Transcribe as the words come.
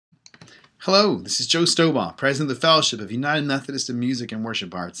Hello, this is Joe Stobaugh, President of the Fellowship of United Methodist in Music and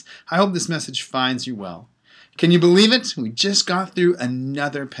Worship Arts. I hope this message finds you well. Can you believe it? We just got through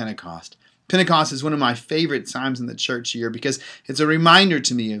another Pentecost. Pentecost is one of my favorite times in the church year because it's a reminder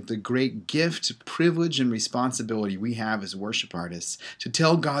to me of the great gift, privilege, and responsibility we have as worship artists to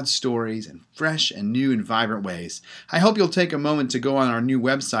tell God's stories in fresh and new and vibrant ways. I hope you'll take a moment to go on our new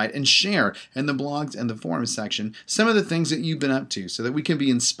website and share in the blogs and the forums section some of the things that you've been up to so that we can be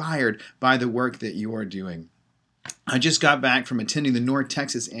inspired by the work that you are doing. I just got back from attending the North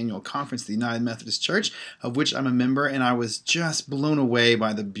Texas Annual Conference of the United Methodist Church, of which I'm a member, and I was just blown away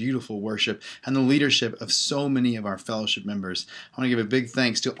by the beautiful worship and the leadership of so many of our fellowship members. I want to give a big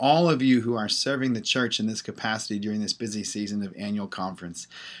thanks to all of you who are serving the church in this capacity during this busy season of annual conference.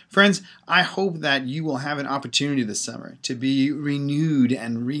 Friends, I hope that you will have an opportunity this summer to be renewed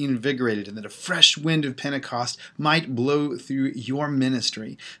and reinvigorated, and that a fresh wind of Pentecost might blow through your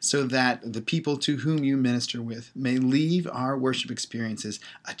ministry so that the people to whom you minister with may leave our worship experiences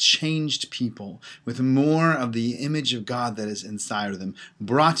a changed people with more of the image of God that is inside of them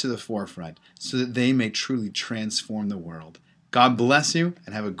brought to the forefront so that they may truly transform the world. God bless you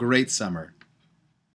and have a great summer.